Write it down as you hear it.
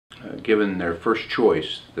given their first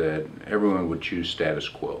choice, that everyone would choose status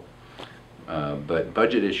quo. But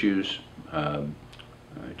budget issues,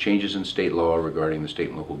 changes in state law regarding the state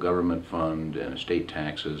and local government fund and estate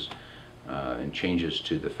taxes, and changes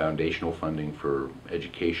to the foundational funding for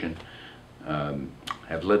education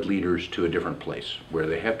have led leaders to a different place where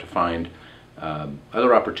they have to find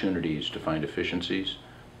other opportunities to find efficiencies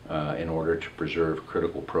in order to preserve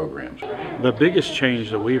critical programs. The biggest change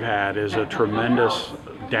that we've had is a tremendous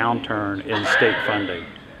downturn in state funding.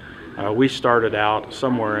 We started out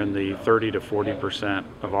somewhere in the 30 to 40%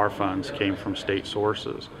 of our funds came from state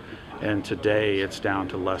sources, and today it's down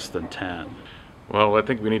to less than 10. Well, I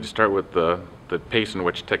think we need to start with the pace in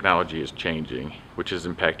which technology is changing, which is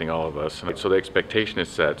impacting all of us. So the expectation is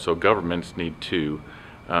set, so governments need to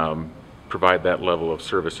provide that level of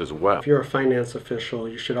service as well. If you're a finance official,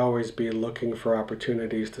 you should always be looking for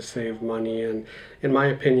opportunities to save money. And in my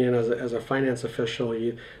opinion, as a finance official,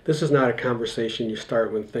 this is not a conversation you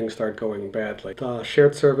start when things start going badly. The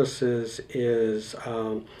shared services is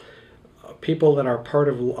people that are part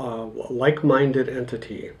of a like-minded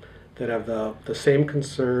entity that have the same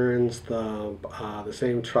concerns, the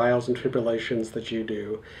same trials and tribulations that you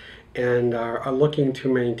do, and are looking to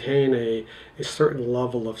maintain a certain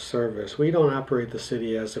level of service. We don't operate the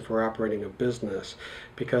city as if we're operating a business,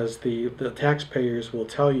 because the taxpayers will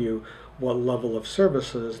tell you what level of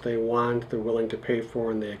services they want, they're willing to pay for,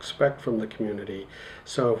 and they expect from the community.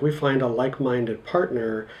 So if we find a like-minded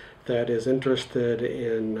partner that is interested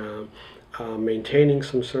in maintaining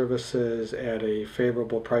some services at a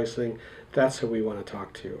favorable pricing, that's who we want to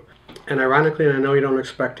talk to. And ironically, and I know you don't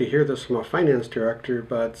expect to hear this from a finance director,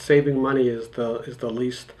 but saving money is the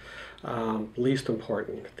least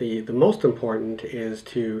important. The most important is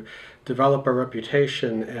to develop a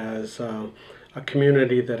reputation as a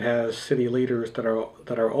community that has city leaders that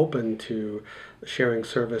are open to sharing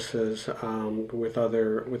services with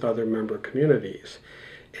other member communities.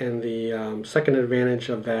 And the second advantage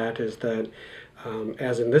of that is that,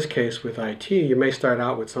 as in this case with IT, you may start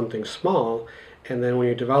out with something small, and then when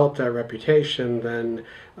you develop that reputation, then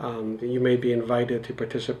you may be invited to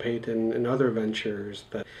participate in other ventures.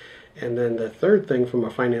 And then the third thing from a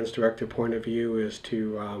finance director point of view is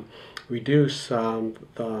to reduce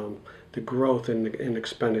the growth in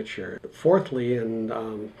expenditure. Fourthly,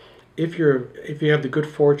 and if you have the good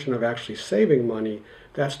fortune of actually saving money,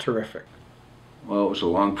 that's terrific. Well, it was a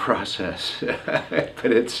long process,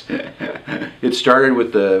 but it started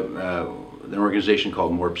with an organization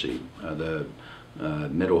called MORPC, the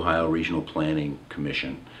Mid-Ohio Regional Planning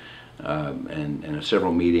Commission, and in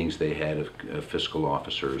several meetings they had of fiscal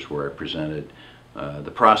officers where I presented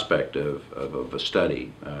the prospect of a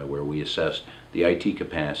study where we assessed the IT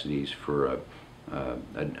capacities for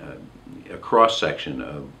a cross-section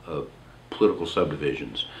of political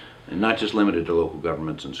subdivisions, and not just limited to local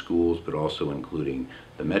governments and schools, but also including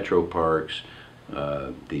the metro parks,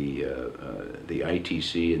 the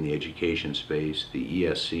ITC in the education space, the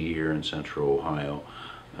ESC here in Central Ohio,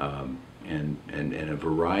 and a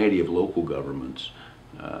variety of local governments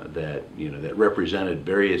that represented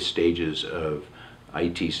various stages of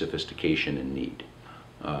IT sophistication and need,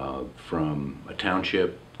 from a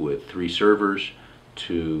township with 3 servers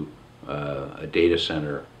to a data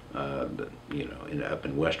center up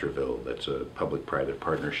in Westerville that's a public-private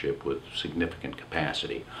partnership with significant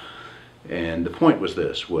capacity. And the point was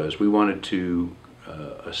we wanted to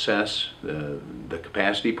assess the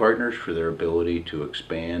capacity partners for their ability to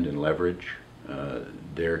expand and leverage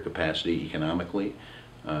their capacity economically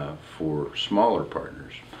for smaller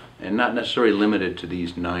partners, and not necessarily limited to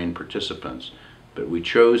these 9 participants, but we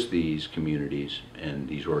chose these communities and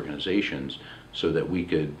these organizations so that we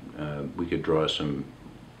could draw some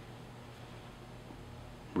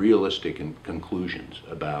realistic conclusions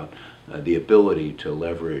about the ability to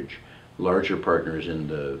leverage larger partners in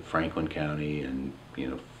the Franklin County and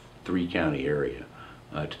 3-county area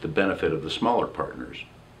to the benefit of the smaller partners,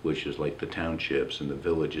 which is like the townships and the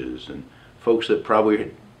villages and folks that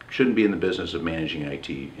probably shouldn't be in the business of managing IT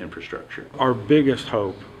infrastructure. Our biggest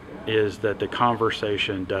hope is that the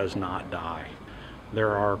conversation does not die.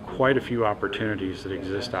 There are quite a few opportunities that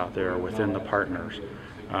exist out there within the partners,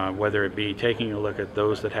 whether it be taking a look at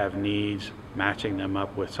those that have needs, matching them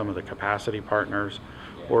up with some of the capacity partners,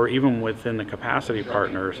 or even within the capacity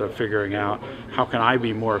partners of figuring out how can I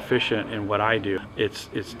be more efficient in what I do.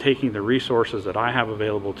 It's taking the resources that I have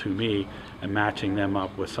available to me and matching them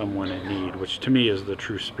up with someone in need, which to me is the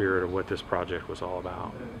true spirit of what this project was all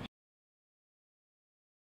about.